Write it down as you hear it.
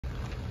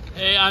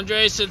Hey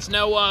Andres, it's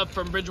Noah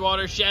from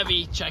Bridgewater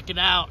Chevy. Check it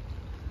out.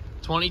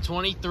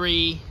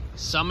 2023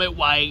 Summit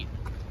White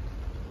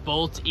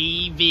Bolt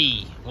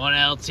EV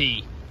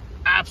 1LT.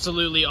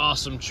 Absolutely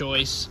awesome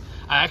choice.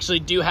 I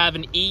actually do have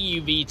an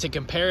EUV to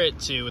compare it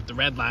to with the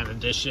Redline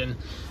Edition.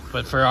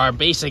 But for our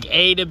basic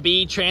A to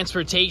B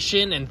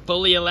transportation and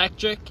fully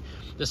electric,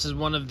 this is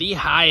one of the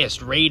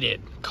highest rated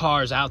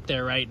cars out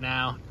there right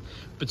now.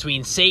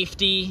 Between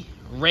safety,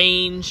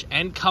 range,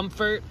 and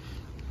comfort,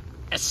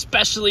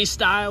 especially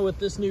style with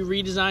this new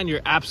redesign,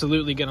 you're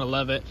absolutely gonna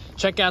love it.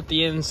 Check out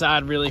the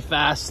inside really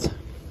fast.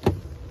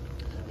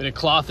 Bit of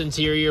cloth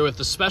interior with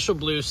the special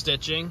blue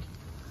stitching.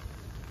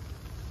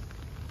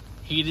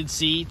 Heated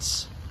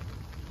seats.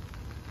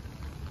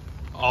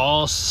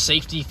 All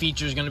safety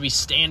features gonna be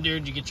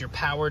standard. You get your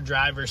power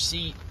driver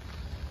seat.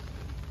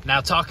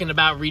 Now talking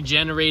about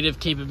regenerative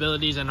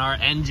capabilities and our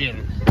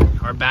engine,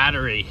 our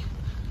battery.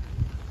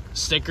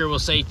 Sticker will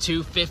say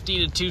 250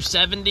 to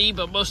 270,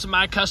 but most of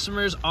my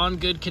customers on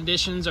good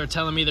conditions are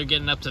telling me they're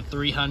getting up to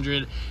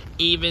 300,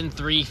 even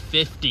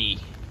 350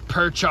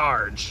 per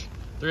charge.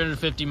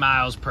 350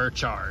 miles per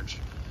charge.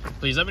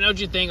 Please let me know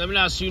what you think. Let me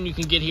know how soon you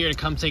can get here to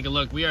come take a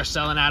look. We are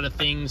selling out of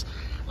things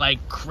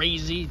like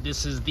crazy.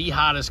 This is the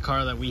hottest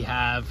car that we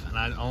have, and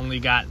I only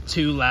got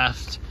 2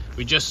 left.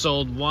 We just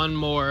sold one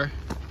more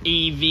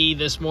EV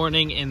this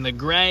morning in the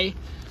gray,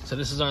 so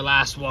this is our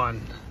last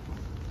one.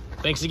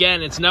 Thanks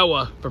again, it's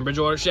Noah from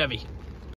Bridgewater Chevy.